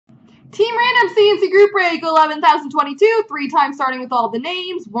Team Random C&C Group Break 11,022, 3 times starting with all the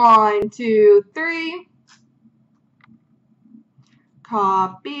names. 1, 2, 3.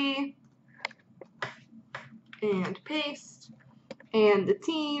 Copy. And paste. And the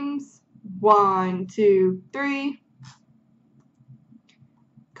teams. 1, 2, 3.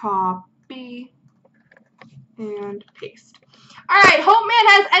 Copy. And paste. Alright, Hope Man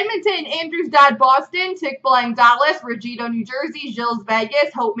has Edmonton, Andrew's dad Boston, Tick Blank Dallas, Regito New Jersey, Gilles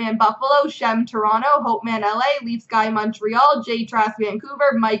Vegas, Hope Man Buffalo, Shem Toronto, Hope Man LA, Leafs Guy Montreal, J Trask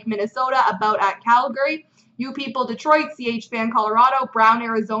Vancouver, Mike Minnesota, About at Calgary, You People Detroit, CH Fan Colorado, Brown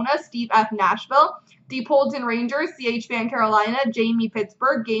Arizona, Steve F Nashville, Deep Holton Rangers, CH Fan Carolina, Jamie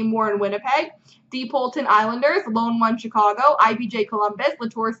Pittsburgh, Game Warren Winnipeg, Deep Holton Islanders, Lone One Chicago, IBJ Columbus,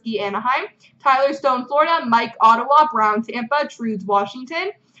 Latorsky Anaheim, Tyler Stone Florida, Mike Ottawa, Brown Tampa, Trudes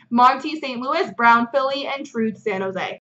Washington, Monty St. Louis, Brown Philly, and Trudes San Jose.